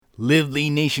Live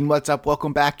Lean Nation, what's up?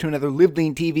 Welcome back to another Live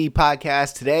Lean TV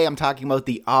podcast. Today I'm talking about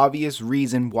the obvious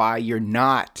reason why you're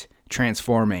not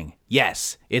transforming.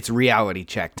 Yes, it's reality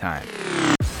check time.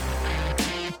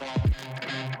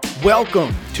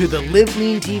 Welcome to the Live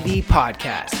Lean TV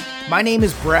podcast. My name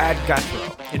is Brad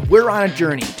Guthrow, and we're on a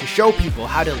journey to show people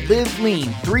how to live lean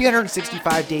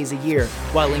 365 days a year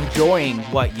while enjoying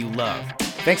what you love.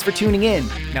 Thanks for tuning in.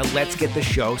 Now let's get the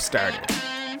show started.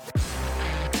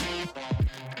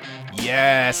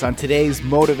 Yes, on today's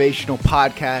motivational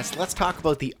podcast, let's talk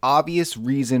about the obvious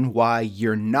reason why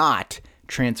you're not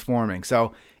transforming.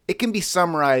 So it can be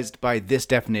summarized by this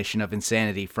definition of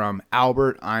insanity from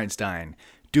Albert Einstein: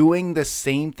 doing the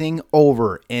same thing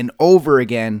over and over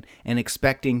again and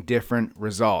expecting different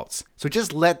results. So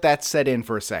just let that set in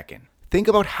for a second. Think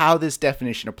about how this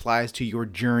definition applies to your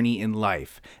journey in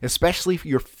life, especially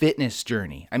your fitness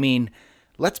journey. I mean,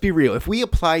 let's be real. If we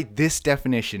applied this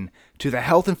definition to the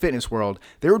health and fitness world,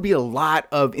 there would be a lot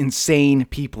of insane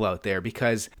people out there,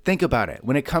 because think about it.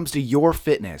 When it comes to your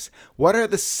fitness, what are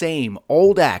the same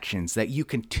old actions that you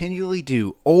continually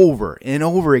do over and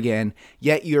over again,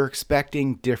 yet you're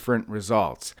expecting different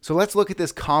results? So let's look at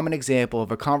this common example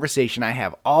of a conversation I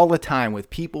have all the time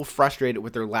with people frustrated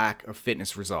with their lack of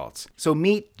fitness results. So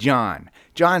meet John.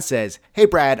 John says, "Hey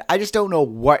Brad, I just don't know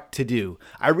what to do.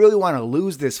 I really want to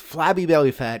lose this flabby belly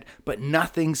fat, but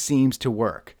nothing seems to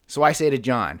work." So I say to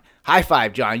John, "High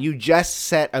five, John. You just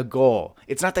set a goal.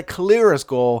 It's not the clearest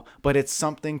goal, but it's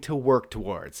something to work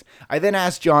towards." I then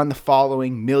ask John the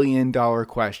following $1,000,000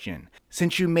 question.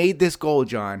 "Since you made this goal,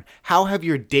 John, how have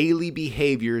your daily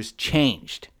behaviors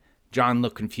changed?" John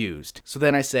looked confused. So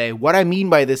then I say, "What I mean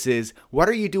by this is, what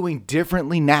are you doing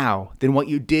differently now than what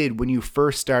you did when you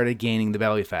first started gaining the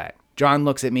belly fat?" John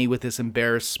looks at me with this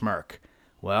embarrassed smirk.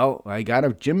 "Well, I got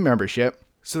a gym membership."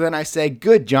 So then I say,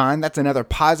 "Good, John, that's another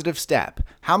positive step.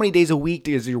 How many days a week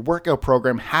does your workout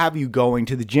program have you going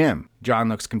to the gym?" John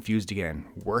looks confused again.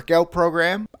 "Workout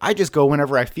program? I just go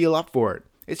whenever I feel up for it.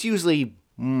 It's usually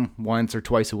once or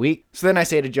twice a week." So then I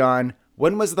say to John,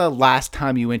 "When was the last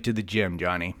time you went to the gym,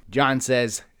 Johnny?" John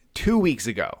says, 2 weeks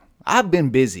ago. "I've been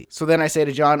busy." So then I say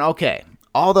to John, "Okay,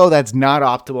 although that's not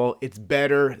optimal, it's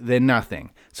better than nothing.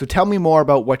 So tell me more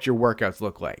about what your workouts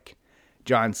look like."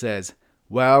 John says,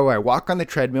 "Well, I walk on the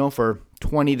treadmill for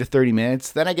 20 to 30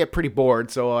 minutes. Then I get pretty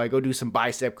bored, so I go do some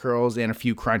bicep curls and a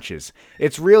few crunches.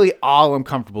 It's really all I'm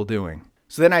comfortable doing."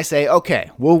 So then I say,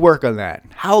 "Okay, we'll work on that.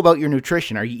 How about your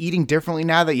nutrition? Are you eating differently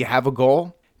now that you have a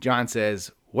goal?" John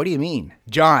says, "What do you mean?"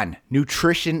 "John,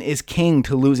 nutrition is king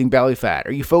to losing belly fat.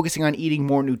 Are you focusing on eating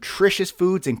more nutritious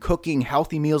foods and cooking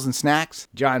healthy meals and snacks?"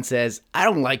 John says, "I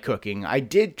don't like cooking. I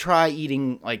did try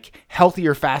eating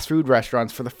healthier fast food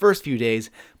restaurants for the first few days,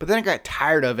 but then I got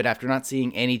tired of it after not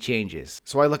seeing any changes."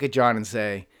 So I look at John and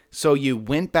say, "So you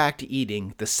went back to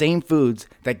eating the same foods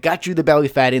that got you the belly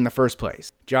fat in the first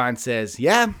place?" John says,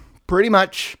 "Yeah, pretty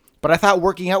much. But I thought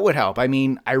working out would help. I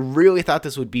mean, I really thought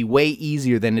this would be way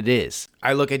easier than it is."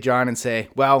 I look at John and say,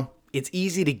 "Well, it's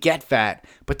easy to get fat,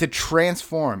 but to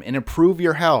transform and improve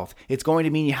your health, it's going to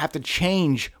mean you have to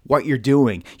change what you're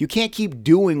doing. You can't keep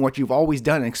doing what you've always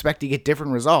done and expect to get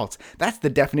different results. That's the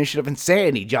definition of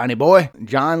insanity, Johnny boy."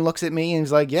 John looks at me and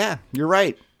he's like, "Yeah, you're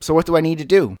right. So what do I need to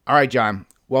do?" "All right, John.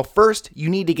 Well, first, you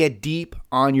need to get deep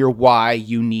on your why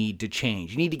you need to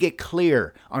change. You need to get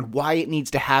clear on why it needs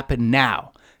to happen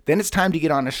now. Then it's time to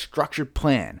get on a structured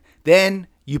plan. Then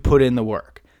you put in the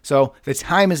work. So the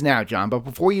time is now, John, but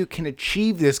before you can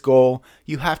achieve this goal,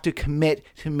 you have to commit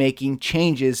to making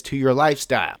changes to your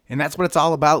lifestyle." And that's what it's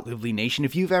all about, Live Lean Nation.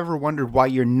 If you've ever wondered why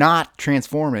you're not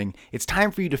transforming, it's time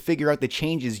for you to figure out the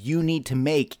changes you need to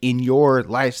make in your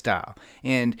lifestyle.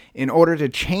 And in order to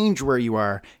change where you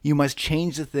are, you must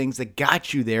change the things that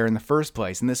got you there in the first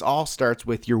place. And this all starts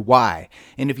with your why.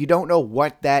 And if you don't know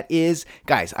what that is,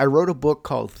 guys, I wrote a book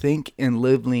called Think and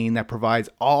Live Lean that provides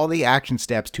all the action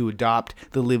steps to adopt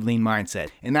the Live Lean mindset.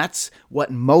 And that's what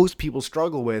most people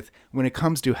struggle with when it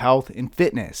comes to health and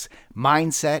fitness: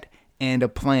 mindset and a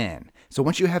plan. So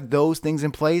once you have those things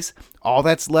in place, all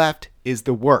that's left is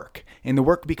the work. And the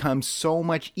work becomes so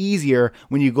much easier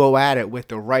when you go at it with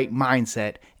the right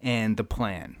mindset and the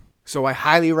plan. So I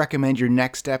highly recommend your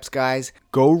next steps, guys.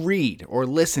 Go read or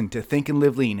listen to Think and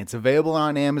Live Lean. It's available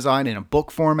on Amazon in a book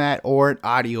format or an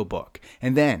audiobook.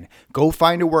 And then go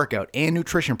find a workout and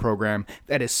nutrition program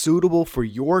that is suitable for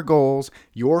your goals,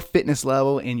 your fitness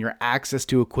level, and your access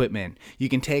to equipment. You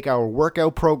can take our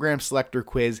workout program selector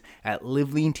quiz at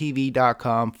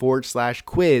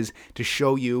liveleantv.com/quiz to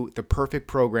show you the perfect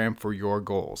program for your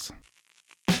goals.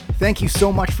 Thank you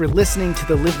so much for listening to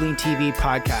the Live Lean TV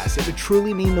podcast. It would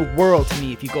truly mean the world to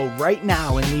me if you go right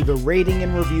now and leave a rating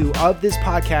and review of this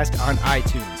podcast on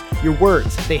iTunes. Your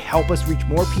words, they help us reach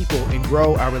more people and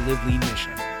grow our Live Lean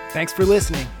mission. Thanks for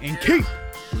listening, and keep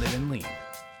living lean.